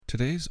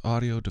Today's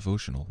audio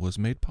devotional was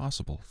made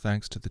possible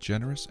thanks to the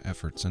generous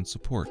efforts and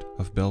support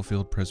of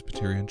Bellefield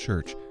Presbyterian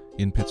Church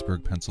in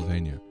Pittsburgh,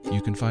 Pennsylvania.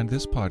 You can find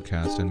this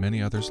podcast and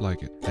many others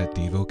like it at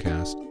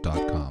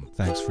Devocast.com.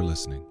 Thanks for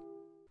listening.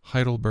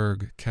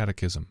 Heidelberg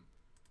Catechism.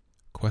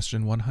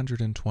 Question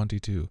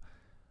 122.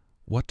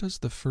 What does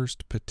the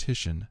first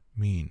petition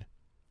mean?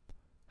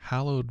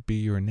 Hallowed be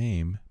your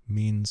name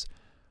means,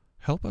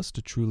 help us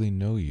to truly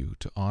know you,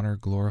 to honor,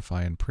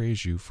 glorify, and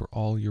praise you for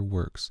all your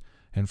works,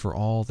 and for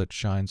all that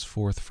shines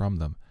forth from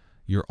them,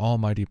 your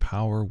almighty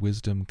power,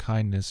 wisdom,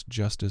 kindness,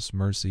 justice,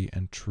 mercy,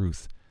 and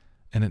truth.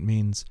 And it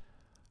means,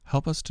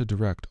 help us to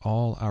direct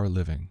all our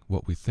living,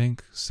 what we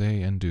think,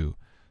 say, and do,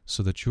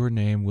 so that your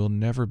name will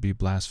never be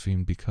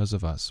blasphemed because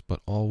of us,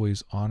 but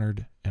always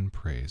honored and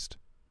praised.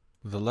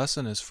 The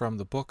lesson is from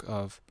the book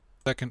of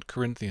 2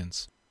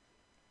 Corinthians.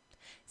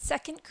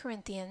 2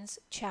 Corinthians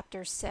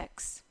chapter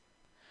 6.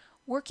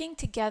 Working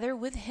together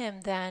with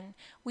him, then,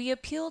 we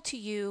appeal to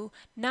you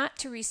not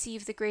to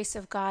receive the grace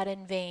of God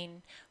in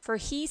vain. For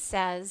he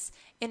says,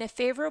 in a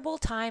favorable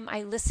time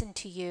I listened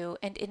to you,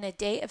 and in a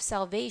day of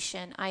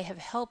salvation I have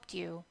helped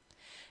you.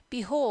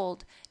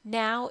 Behold,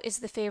 now is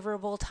the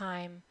favorable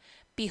time.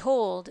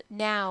 Behold,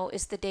 now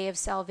is the day of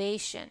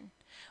salvation.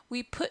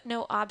 We put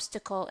no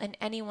obstacle in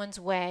anyone's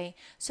way,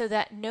 so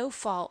that no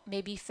fault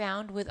may be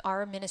found with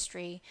our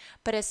ministry.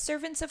 But as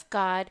servants of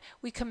God,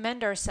 we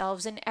commend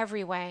ourselves in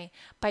every way,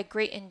 by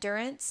great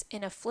endurance,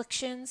 in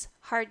afflictions,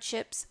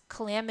 hardships,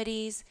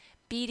 calamities,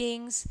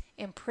 beatings,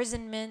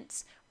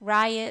 imprisonments,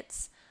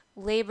 riots,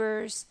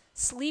 labors,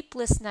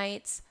 sleepless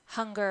nights,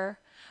 hunger,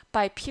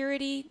 by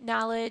purity,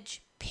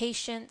 knowledge,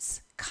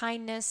 patience,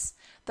 kindness,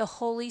 the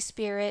Holy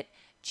Spirit,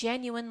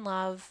 genuine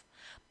love,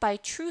 by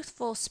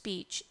truthful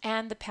speech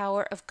and the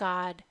power of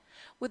God,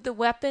 with the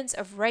weapons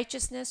of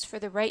righteousness for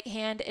the right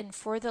hand and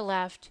for the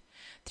left,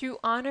 through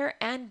honor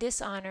and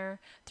dishonor,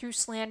 through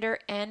slander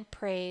and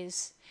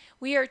praise.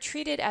 We are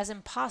treated as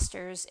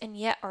impostors and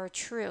yet are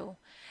true,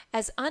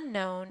 as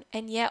unknown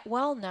and yet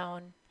well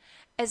known,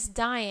 as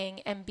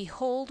dying and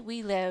behold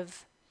we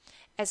live,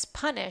 as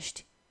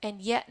punished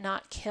and yet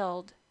not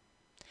killed,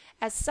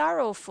 as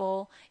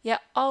sorrowful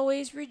yet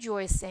always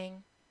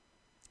rejoicing,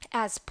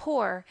 as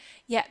poor,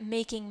 yet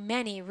making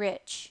many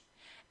rich,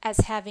 as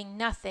having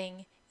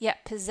nothing,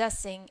 yet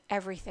possessing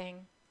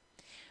everything.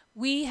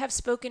 We have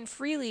spoken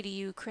freely to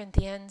you,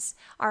 Corinthians.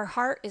 Our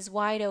heart is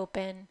wide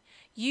open.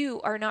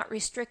 You are not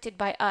restricted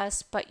by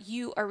us, but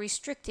you are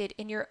restricted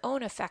in your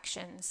own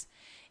affections.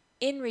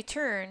 In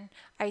return,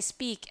 I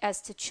speak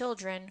as to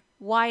children,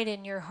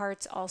 widen your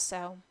hearts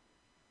also.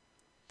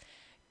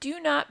 Do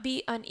not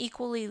be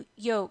unequally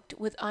yoked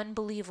with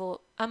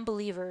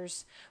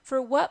unbelievers,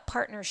 for what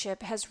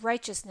partnership has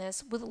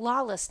righteousness with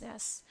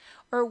lawlessness?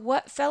 Or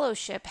what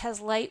fellowship has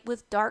light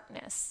with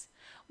darkness?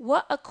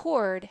 What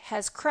accord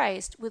has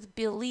Christ with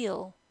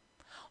Belial?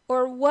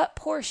 Or what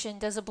portion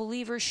does a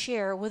believer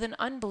share with an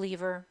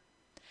unbeliever?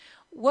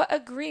 What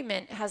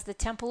agreement has the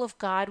temple of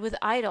God with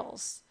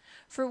idols?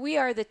 For we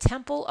are the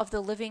temple of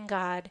the living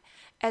God,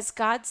 as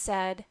God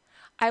said,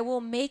 I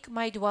will make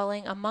my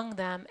dwelling among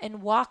them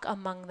and walk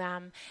among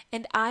them,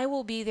 and I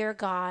will be their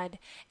God,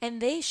 and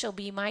they shall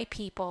be my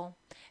people.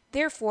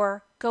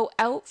 Therefore go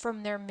out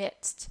from their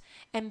midst,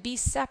 and be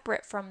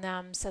separate from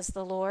them, says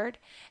the Lord,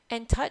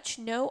 and touch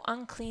no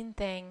unclean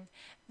thing.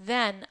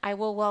 Then I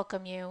will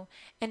welcome you,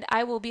 and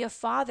I will be a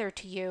father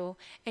to you,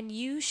 and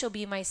you shall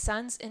be my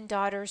sons and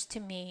daughters to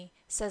me,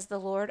 says the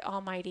Lord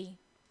Almighty.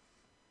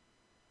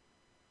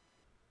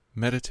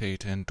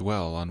 Meditate and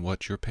dwell on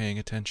what you're paying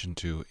attention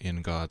to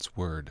in God's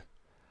Word.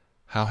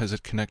 How has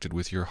it connected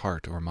with your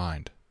heart or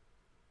mind?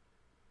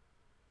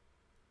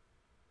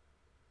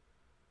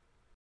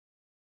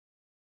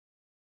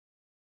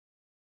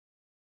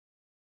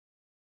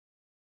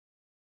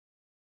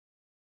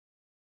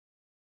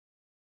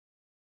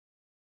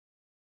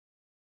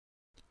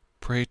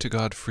 Pray to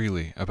God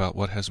freely about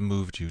what has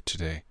moved you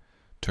today.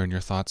 Turn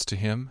your thoughts to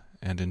Him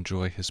and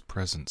enjoy His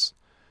presence.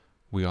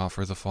 We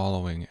offer the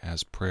following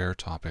as prayer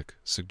topic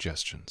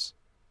suggestions.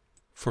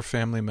 For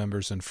family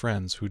members and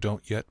friends who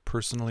don't yet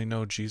personally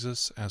know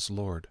Jesus as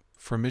Lord.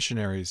 For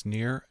missionaries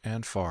near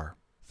and far.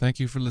 Thank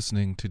you for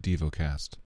listening to Devocast.